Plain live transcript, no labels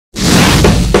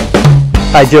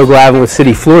Hi, Joe Glavin with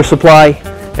City Floor Supply,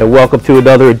 and welcome to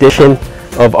another edition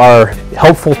of our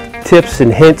helpful tips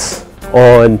and hints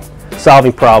on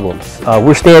solving problems.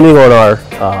 We're standing on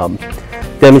our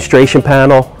demonstration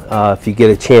panel. If you get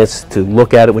a chance to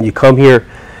look at it when you come here,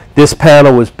 this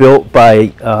panel was built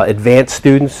by advanced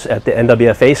students at the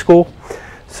NWFA school.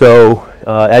 So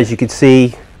as you can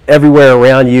see, everywhere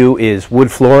around you is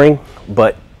wood flooring,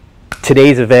 but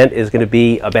today's event is going to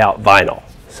be about vinyl.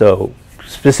 So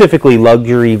specifically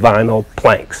luxury vinyl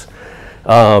planks.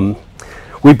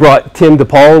 We brought Tim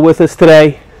DePaula with us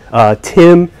today.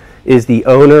 Tim is the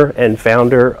owner and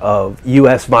founder of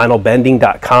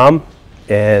usvinylbending.com,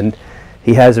 and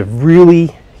he has a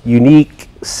really unique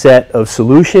set of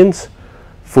solutions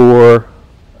for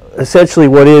essentially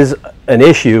what is an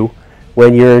issue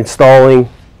when you're installing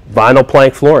vinyl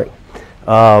plank flooring.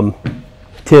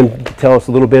 Tim, tell us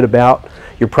a little bit about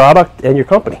your product and your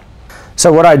company.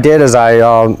 So what I did is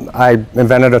I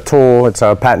invented a tool. It's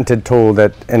a patented tool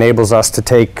that enables us to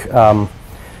take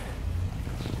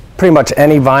pretty much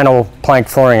any vinyl plank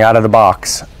flooring out of the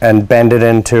box and bend it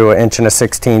into 1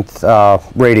 1/16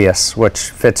 radius, which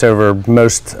fits over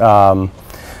most of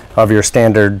your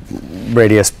standard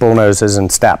radius bullnoses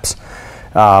and steps.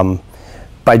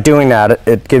 By doing that,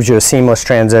 it gives you a seamless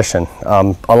transition.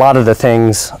 A lot of the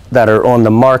things that are on the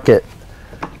market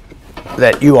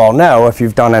that you all know, if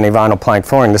you've done any vinyl plank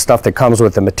flooring, the stuff that comes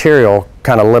with the material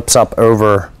kind of lips up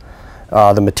over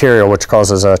the material, which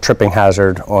causes a tripping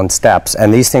hazard on steps.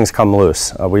 And these things come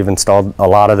loose. We've installed a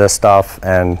lot of this stuff,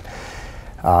 and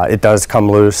it does come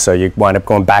loose, so you wind up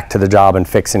going back to the job and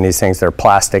fixing these things. They're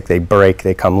plastic, they break,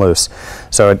 they come loose.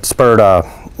 So it spurred a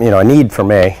need for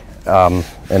me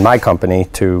in my company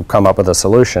to come up with a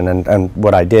solution. And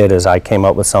what I did is I came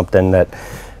up with something that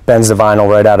bends the vinyl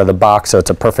right out of the box, so it's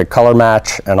a perfect color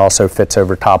match and also fits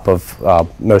over top of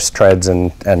most treads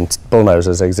and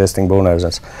bullnoses, existing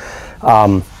bullnoses.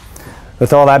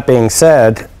 With all that being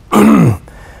said,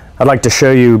 I'd like to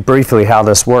show you briefly how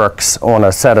this works on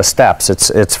a set of steps.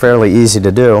 It's fairly easy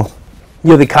to do. You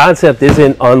know, the concept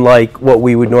isn't unlike what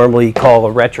we would normally call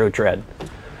a retro tread.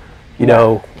 You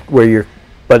know, where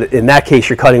but in that case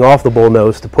you're cutting off the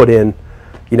bullnose to put in,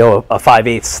 a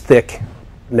 5/8 thick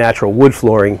natural wood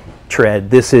flooring tread.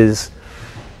 This is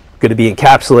going to be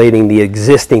encapsulating the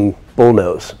existing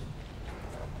bullnose.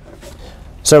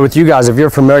 So with you guys, if you're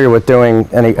familiar with doing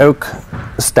any oak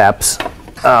steps,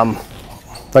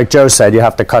 like Joe said, you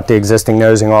have to cut the existing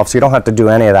nosing off, so you don't have to do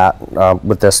any of that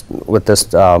with this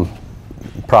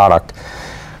product.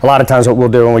 A lot of times what we'll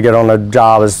do when we get on a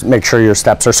job is make sure your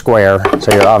steps are square.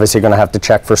 So you're obviously going to have to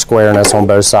check for squareness on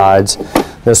both sides.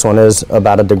 This one is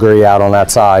about 1 degree out on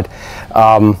that side.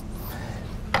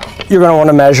 You're going to want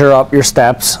to measure up your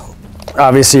steps.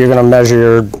 Obviously you're going to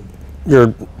measure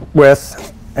your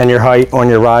width and your height on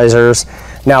your risers.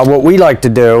 Now what we like to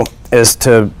do is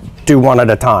to do one at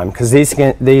a time, because these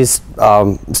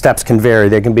steps can vary.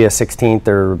 They can be a 1/16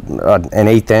 or an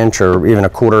 1/8 inch or even a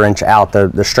 1/4 inch out.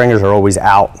 The stringers are always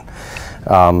out,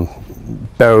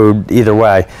 bowed either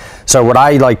way. So what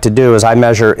I like to do is I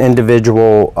measure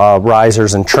individual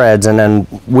risers and treads, and then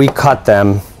we cut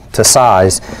them to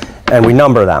size and we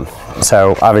number them.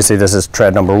 So obviously this is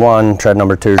tread number 1, tread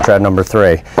number 2, tread number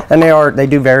 3, and they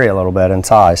do vary a little bit in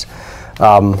size.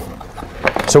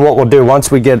 So what we'll do,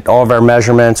 once we get all of our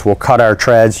measurements, we'll cut our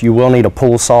treads. You will need a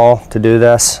pull saw to do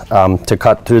this, to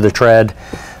cut through the tread.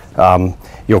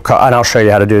 You'll cut, and I'll show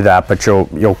you how to do that, but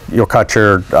you'll cut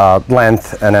your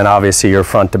length and then obviously your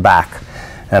front to back.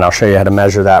 And I'll show you how to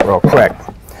measure that real quick.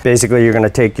 Basically you're going to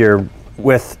take your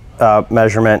width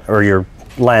measurement or your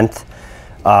length,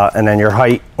 and then your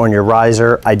height on your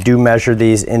riser. I do measure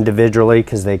these individually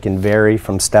because they can vary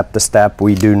from step to step.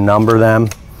 We do number them.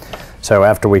 So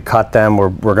after we cut them, we're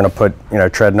going to put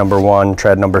tread number 1,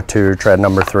 tread number 2, tread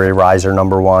number 3, riser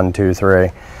number 1, 2,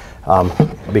 3,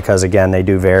 because again they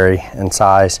do vary in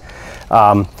size.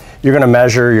 You're going to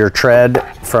measure your tread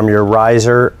from your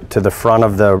riser to the front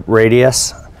of the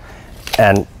radius,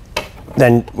 and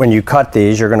then when you cut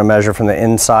these, you're going to measure from the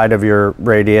inside of your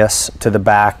radius to the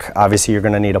back. Obviously you're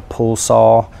going to need a pull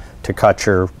saw to cut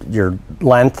your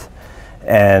length,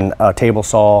 and a table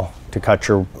saw to cut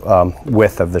your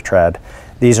width of the tread.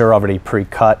 These are already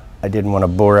pre-cut. I didn't want to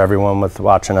bore everyone with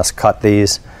watching us cut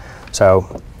these.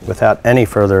 So without any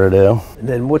further ado. And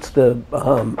then what's the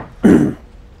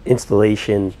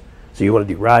installation? So you want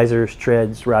to do risers,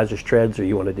 treads, or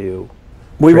you want to do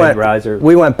riser?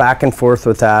 We went back and forth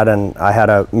with that, and I had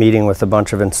a meeting with a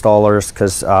bunch of installers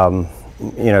because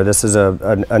this is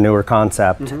a newer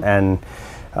concept, and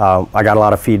I got a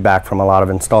lot of feedback from a lot of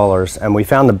installers, and we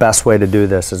found the best way to do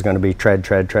this is going to be tread,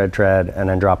 tread, tread, tread, and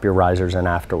then drop your risers in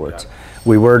afterwards.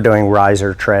 We were doing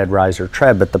riser, tread,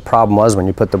 but the problem was when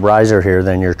you put the riser here,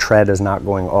 then your tread is not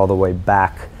going all the way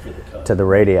back to the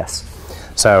radius.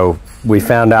 So we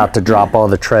found out to drop all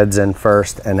the treads in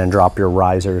first and then drop your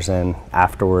risers in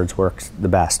afterwards works the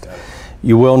best.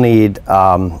 You will need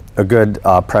a good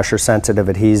pressure sensitive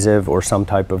adhesive or some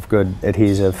type of good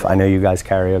adhesive. I know you guys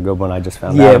carry a good one. I just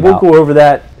found out about. Yeah, we'll go over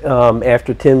that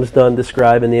after Tim's done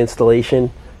describing the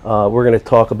installation. We're going to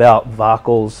talk about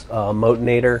Vakel's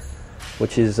Motonator,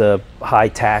 which is a high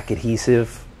tack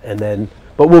adhesive,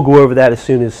 but we'll go over that as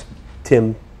soon as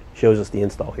Tim shows us the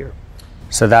install here.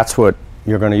 So that's what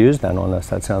you're going to use then on this.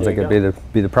 That sounds like it'd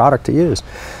be the product to use.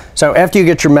 So after you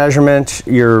get your measurement,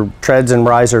 your treads and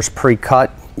risers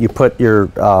pre-cut, you put your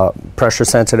pressure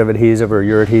sensitive adhesive or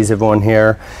your adhesive on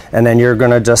here, and then you're going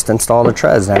to just install the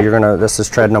treads. Now this is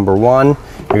tread number 1.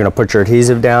 You're going to put your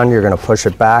adhesive down, you're going to push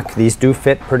it back. These do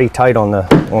fit pretty tight on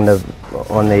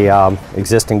the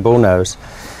existing bull nose.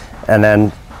 And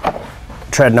then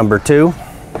tread number 2,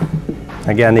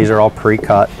 again, these are all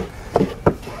pre-cut.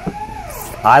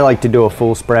 I like to do a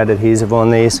full spread adhesive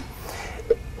on these.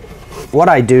 What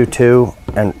I do too,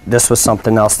 and this was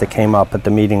something else that came up at the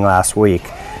meeting last week,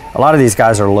 a lot of these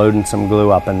guys are loading some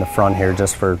glue up in the front here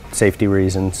just for safety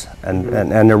reasons, and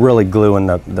they're really gluing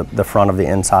the front of the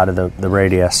inside of the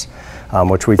radius,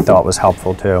 which we thought was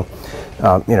helpful too.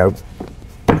 You know,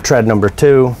 tread number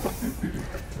 2,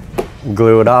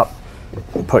 glue it up,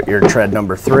 put your tread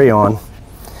number 3 on,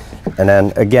 and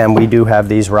then again we do have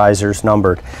these risers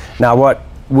numbered. Now what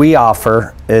we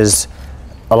offer is,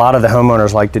 a lot of the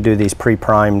homeowners like to do these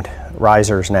pre-primed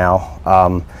risers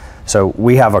now. So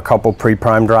we have a couple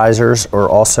pre-primed risers, or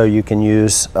also you can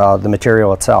use the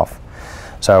material itself.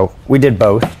 So we did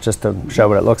both just to show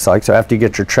what it looks like. So after you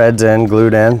get your treads in,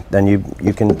 glued in, then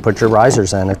you can put your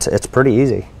risers in. It's pretty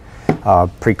easy.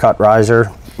 Pre-cut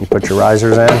riser, you put your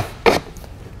risers in,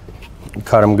 you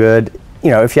cut them good. You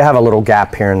know, if you have a little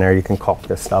gap here and there, you can caulk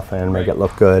this stuff in, make it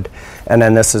look good. And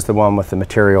then this is the one with the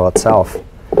material itself.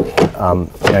 You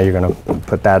know, you're going to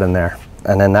put that in there,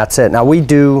 and then that's it. Now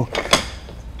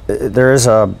there is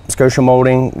a Scotia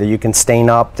molding that you can stain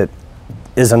up that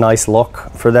is a nice look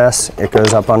for this. It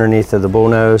goes up underneath of the bull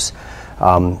nose.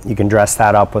 You can dress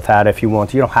that up with that if you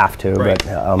want to. You don't have to, but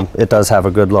it does have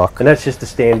a good look. And that's just a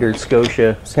standard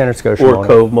Scotia or molding.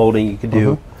 Cove molding you could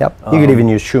do. Yep. You could even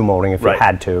use shoe molding if you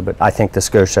had to, but I think the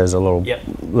Scotia is a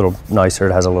little nicer.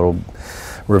 It has a little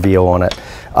reveal on it.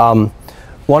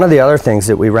 One of the other things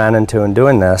that we ran into in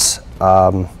doing this,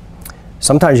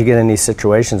 sometimes you get in these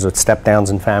situations with step downs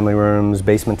in family rooms,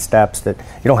 basement steps, that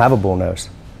you don't have a bull nose.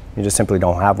 You just simply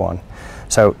don't have one.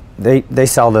 So they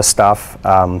sell this stuff.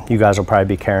 You guys will probably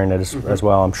be carrying it as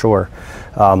well, I'm sure.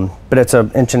 But it's an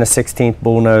 1/16"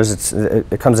 bull nose.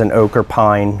 It comes in oak or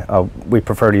pine. We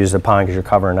prefer to use the pine because you're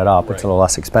covering it up. It's a little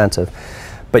less expensive.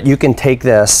 But you can take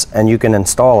this and you can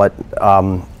install it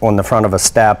on the front of a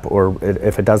step, or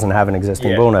if it doesn't have an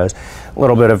existing bull nose, a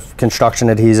little bit of construction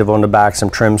adhesive on the back, some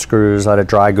trim screws, let it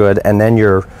dry good, and then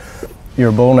your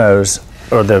bull nose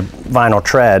or the vinyl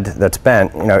tread that's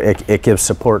bent, you know, it gives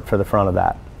support for the front of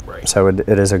that. Right. So it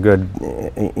is a good,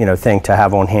 you know, thing to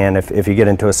have on hand if you get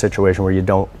into a situation where you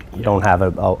don't have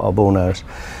a bull nose.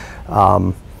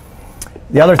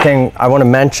 The other thing I want to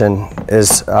mention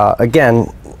is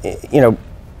again, you know,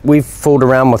 we've fooled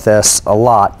around with this a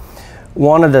lot.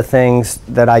 One of the things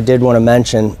that I did want to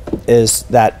mention is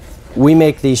that we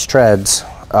make these treads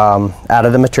out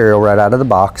of the material right out of the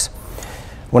box.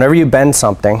 Whenever you bend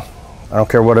something, I don't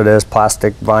care what it is,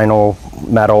 plastic, vinyl,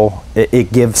 metal,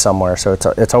 it gives somewhere, so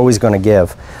it's always going to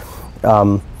give.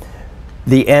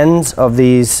 The ends of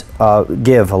these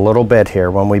give a little bit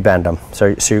here when we bend them,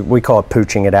 so we call it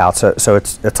pooching it out. So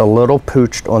it's a little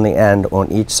pooched on the end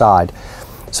on each side.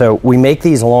 So we make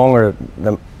these longer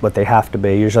than what they have to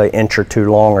be, usually an inch or two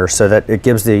longer, so that it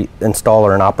gives the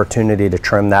installer an opportunity to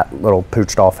trim that little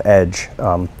pooched off edge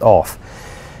off.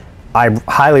 I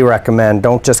highly recommend,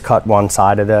 don't just cut one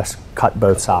side of this, cut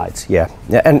both sides. Yeah.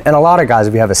 And a lot of guys,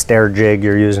 if you have a stair jig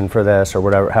you're using for this, or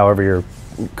whatever, however you're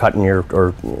cutting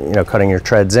cutting your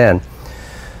treads in,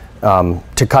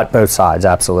 to cut both sides,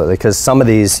 absolutely. Because some of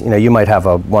these, you might have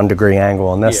a 1 degree angle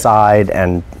on this side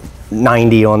and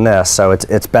 90 on this, so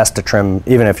it's best to trim,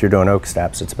 even if you're doing oak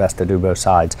steps, it's best to do both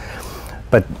sides.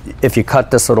 But if you cut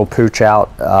this little pooch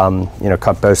out,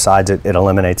 cut both sides, it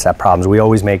eliminates that problem. We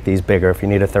always make these bigger. If you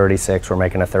need a 36, we're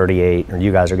making a 38, or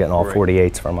you guys are getting all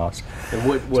 48s from us. And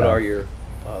what are your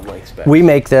lengths back? We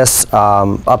make this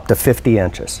up to 50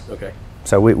 inches. Okay.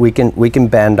 So we can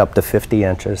bend up to 50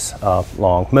 inches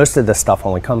long. Most of the stuff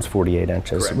only comes 48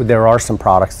 inches. Correct. There are some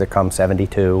products that come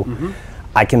 72.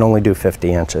 I can only do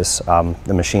 50 inches.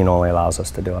 The machine only allows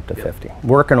us to do up to 50.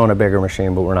 Working on a bigger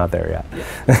machine, but we're not there yet.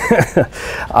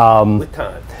 With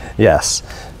time. Yes.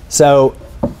 So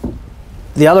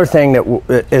the other thing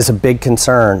that is a big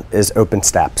concern is open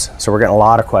steps. So we're getting a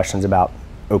lot of questions about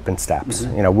open steps.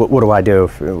 You know, what do I do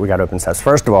if we got open steps?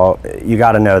 First of all, you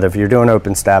got to know that if you're doing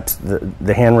open steps,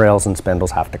 the handrails and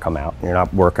spindles have to come out. You're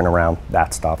not working around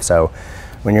that stuff. So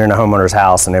when you're in a homeowner's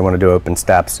house and they want to do open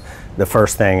steps, the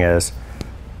first thing is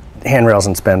handrails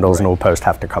and spindles and old posts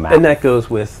have to come out. And that goes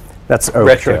with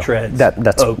retro treads.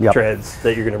 That's oak treads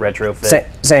that you're going to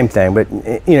retrofit. Same thing, but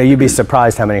you know, you'd be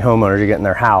surprised how many homeowners you get in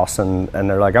their house and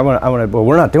they're like, I want to. Well,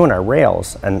 we're not doing our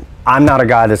rails, and I'm not a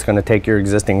guy that's going to take your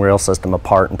existing rail system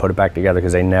apart and put it back together,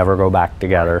 because they never go back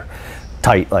together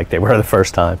tight like they were the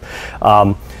first time.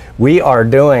 We are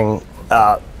doing.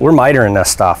 We're mitering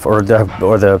this stuff, or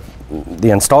the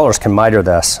installers can miter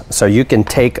this, so you can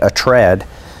take a tread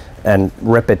and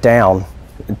rip it down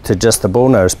to just the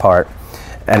bullnose part.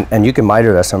 And you can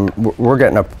miter this, and we're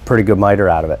getting a pretty good miter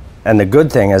out of it. And the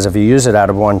good thing is, if you use it out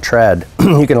of one tread,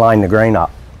 you can line the grain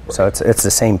up. So it's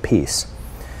the same piece.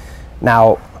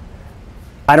 Now,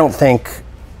 I don't think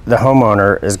the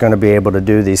homeowner is going to be able to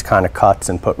do these kind of cuts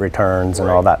and put returns and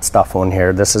all that stuff on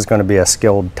here. This is going to be a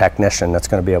skilled technician that's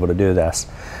going to be able to do this.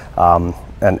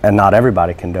 And not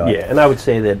everybody can do it. Yeah, and I would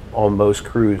say that on most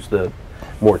crews, the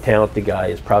more talented guy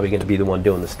is probably going to be the one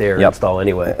doing the stair install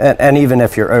anyway. And even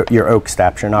if you're oak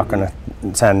steps, you're not going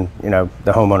to send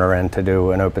the homeowner in to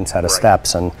do an open set of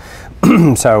steps. And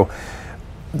so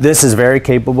this is very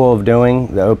capable of doing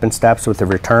the open steps with the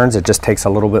returns. It just takes a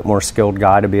little bit more skilled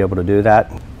guy to be able to do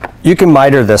that. You can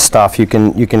miter this stuff. You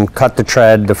can cut the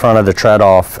tread, the front of the tread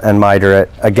off, and miter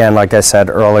it. Again, like I said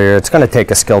earlier, it's going to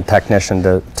take a skilled technician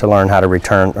to learn how to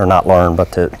return, or not learn,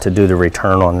 but to do the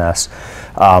return on this.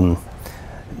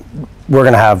 We're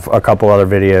going to have a couple other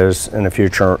videos in the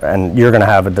future, and you're going to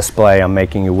have a display I'm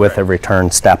making you with a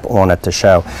return step on it to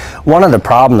show. One of the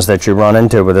problems that you run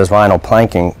into with this vinyl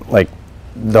planking, like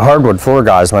the hardwood floor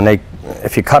guys,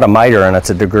 if you cut a miter and it's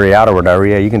a degree out or whatever,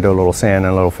 yeah, you can do a little sand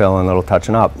and a little fill and a little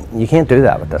touching up. You can't do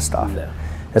that with this stuff. No.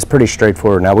 It's pretty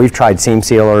straightforward. Now, we've tried seam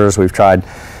sealers, we've tried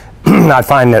I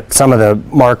find that some of the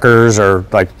markers, or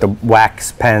like the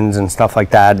wax pens and stuff like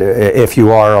that, if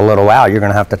you are a little out, you're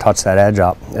going to have to touch that edge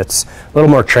up. It's a little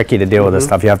more tricky to deal with this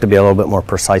stuff. You have to be a little bit more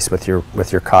precise with your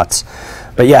cuts.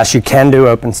 But yes, you can do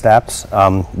open steps.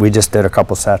 We just did a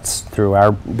couple sets through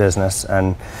our business,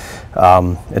 and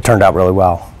it turned out really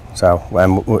well. So,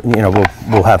 and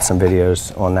we'll have some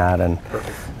videos on that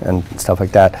and stuff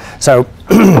like that. So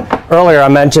earlier I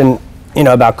mentioned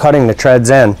about cutting the treads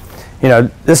in.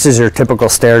 This is your typical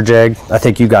stair jig. I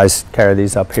think you guys carry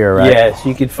these up here, right? Yes,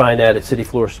 you can find that at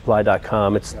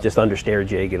cityfloorsupply.com. It's just under stair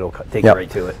jig. It'll take you right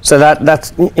to it. So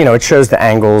that's it shows the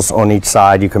angles on each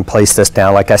side. You can place this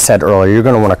down. Like I said earlier, you're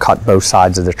going to want to cut both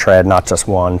sides of the tread, not just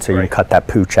one. So you can cut that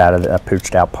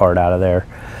pooched out part out of there.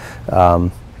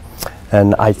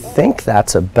 And I think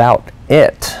that's about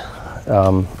it.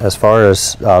 As far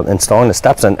as installing the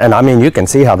steps, and I mean, you can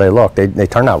see how they look. They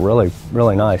turn out really,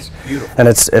 really nice. Beautiful. And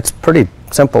it's pretty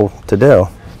simple to do.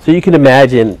 So you can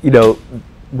imagine,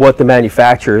 what the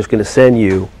manufacturer is going to send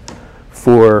you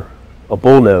for a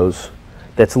bullnose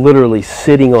that's literally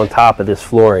sitting on top of this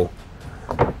flooring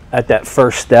at that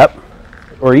first step,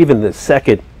 or even the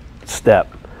second step.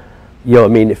 I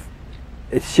mean, if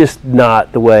it's just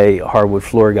not the way a hardwood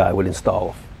floor guy would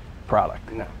install a product.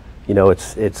 No.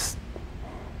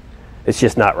 It's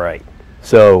just not right.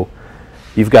 So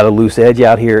you've got a loose edge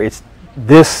out here. It's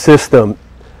this system,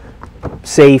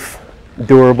 safe,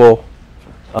 durable,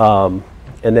 and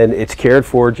then it's cared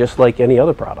for just like any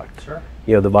other product. Sure.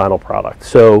 The vinyl product.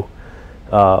 So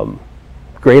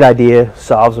great idea,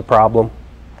 solves a problem.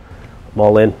 I'm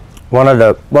all in. One of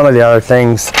the other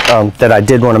things that I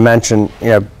did want to mention,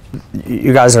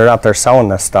 you guys are out there selling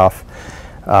this stuff.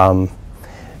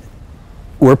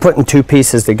 We're putting two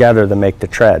pieces together to make the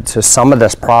tread. So some of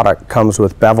this product comes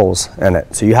with bevels in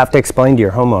it. So you have to explain to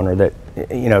your homeowner that,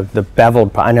 the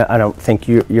beveled, I don't think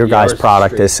your guys'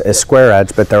 product is square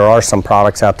edge, but there are some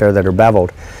products out there that are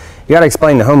beveled. You got to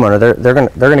explain to the homeowner they're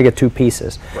going to get two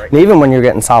pieces. Right. And even when you're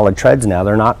getting solid treads now,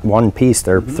 they're not one piece.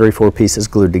 They're 3-4 pieces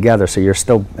glued together. So you're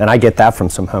still, and I get that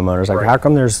from some homeowners, like, how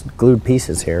come there's glued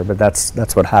pieces here? But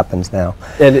that's what happens now.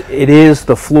 And it is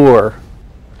the floor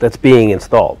that's being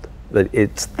installed. But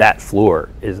it's that floor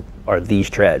are these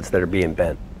treads that are being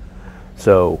bent.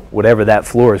 So whatever that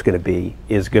floor is going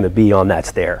to be on that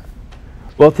stair.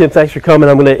 Well, Tim, thanks for coming.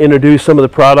 I'm going to introduce some of the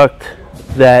product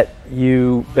that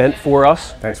you bent for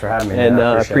us. Thanks for having me. And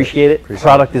appreciate it. Appreciate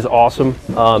Product is awesome.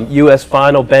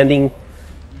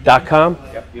 usvinylbending.com.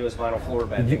 Yep, US Vinyl Floor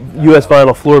Bending.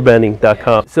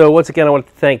 usvinylfloorbending.com. So once again, I want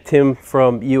to thank Tim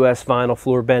from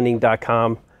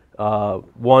usvinylfloorbending.com.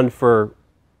 One, for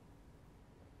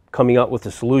coming up with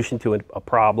a solution to a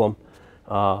problem,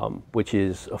 which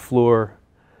is a floor,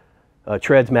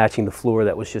 treads matching the floor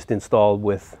that was just installed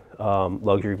with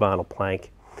luxury vinyl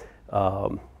plank.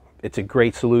 It's a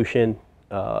great solution.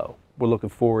 We're looking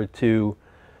forward to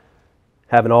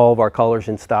having all of our colors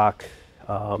in stock.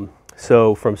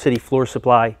 So from City Floor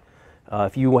Supply,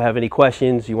 if you have any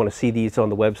questions, you want to see these on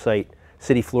the website,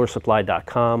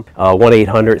 cityfloorsupply.com,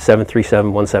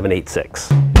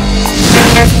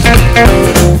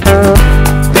 1-800-737-1786.